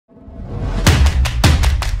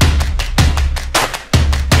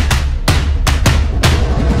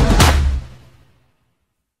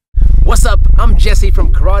Jesse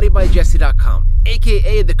from KarateByJesse.com,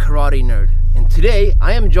 aka the Karate Nerd. And today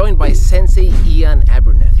I am joined by Sensei Iain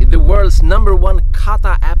Abernethy, the world's #1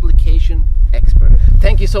 kata application expert.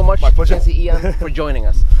 Thank you so much, Sensei Iain, for joining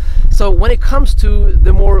us. So when it comes to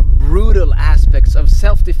the more brutal aspects of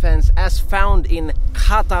self-defense as found in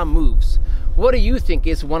kata moves, what do you think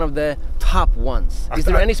is one of the top ones? Is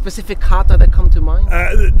there any specific kata that come to mind?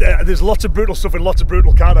 There's lots of brutal stuff and lots of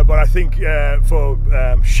brutal kata, but I think for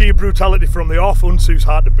sheer brutality from the off, UNSU is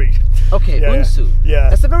hard to beat. Okay, yeah, UNSU. Yeah.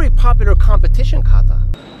 That's a very popular competition kata.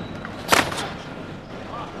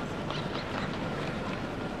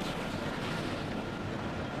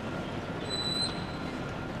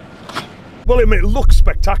 Well, it looks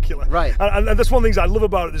spectacular. Right. And that's one of the things I love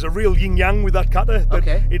about it. There's a real yin-yang with that kata.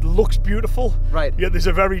 Okay. It looks beautiful. Right. Yet there's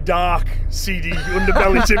a very dark, seedy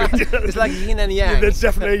underbelly to it. It's like yin and yang. There's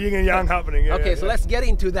definitely a yin and yang happening. Yeah, okay, so let's get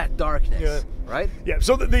into that darkness, right? Yeah,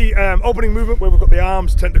 so the opening movement where we've got the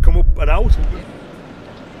arms tend to come up and out.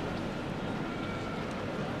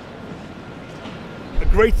 A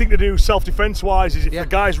great thing to do self-defense wise is if the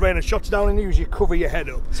guy's raining shots down on you, is you cover your head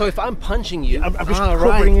up. So if I'm punching you, I'm just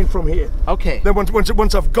covering in from here. Okay. Then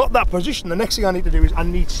once I've got that position, the next thing I need to do is I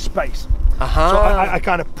need space. So I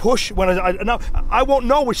kind of push when now I won't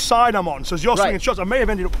know which side I'm on. So as you're swinging shots, I may have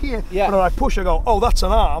ended up here. Yeah. But when I push, I go, oh, that's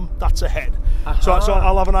an arm, that's a head. So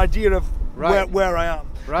I'll have an idea of where I am.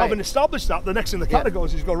 Right. Having established that, the next thing the kata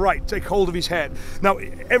goes is go right, take hold of his head. Now,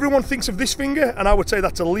 everyone thinks of this finger, and I would say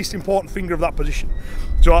that's the least important finger of that position.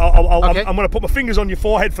 So I'm going to put my fingers on your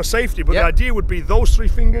forehead for safety, but the idea would be those 3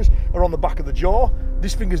 fingers are on the back of the jaw,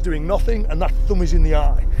 this finger's doing nothing, and that thumb is in the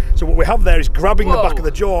eye. So what we have there is grabbing the back of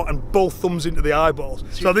the jaw and both thumbs into the eyeballs.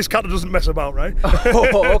 So this kata doesn't mess about, right?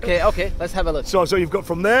 Oh, okay, let's have a look. So you've got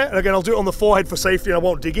from there, and again, I'll do it on the forehead for safety, and I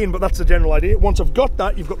won't dig in, but that's the general idea. Once I've got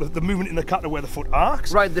that, you've got the movement in the kata where the foot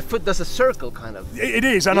arcs. Right, the foot does a circle, kind of. It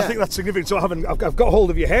is, and I think that's significant. So I've got hold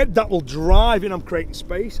of your head, that will drive in, I'm creating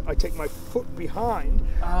space. I take my foot behind.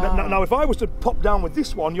 Now, if I was to pop down with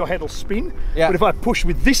this one, your head will spin. But if I push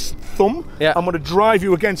with this thumb, I'm going to drive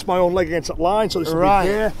you against my own leg against that line. So this will be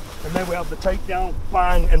here, and then we have the takedown,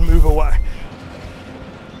 bang, and move away.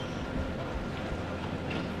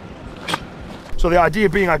 So the idea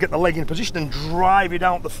being I get the leg in position and drive it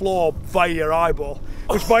out the floor via your eyeball,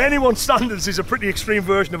 which by anyone's standards is a pretty extreme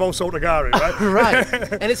version of Osotogari, right?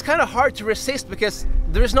 Right. And it's kind of hard to resist because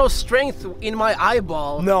there's no strength in my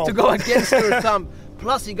eyeball to go against your thumb.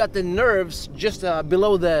 Plus you got the nerves just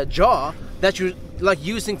below the jaw that you're like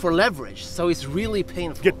using for leverage, so it's really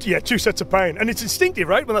painful. Yeah, 2 sets of pain, and it's instinctive,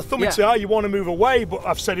 right? When the thumb hits the eye, you want to move away, but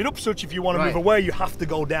I've set it up such if you want to move away, you have to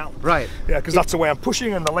go down. Right. Yeah, because that's the way I'm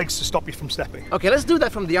pushing, and the legs to stop you from stepping. Okay, let's do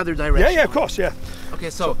that from the other direction. Yeah, of course, yeah. Okay,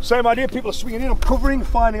 so same idea. People are swinging in, I'm covering,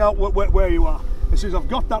 finding out where you are. As soon as I've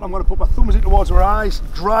got that, I'm going to put my thumbs in towards her eyes,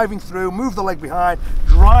 driving through, move the leg behind,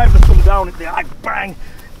 drive the thumb down into the eye, bang.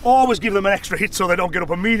 Always give them an extra hit so they don't get up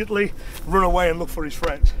immediately, run away and look for his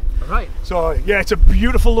friends. Right. So yeah, it's a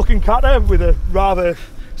beautiful looking kata with a rather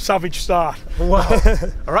savage start. Wow.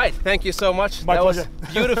 All right, thank you so much. My pleasure. Was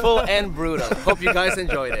beautiful and brutal. Hope you guys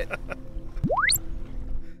enjoyed it.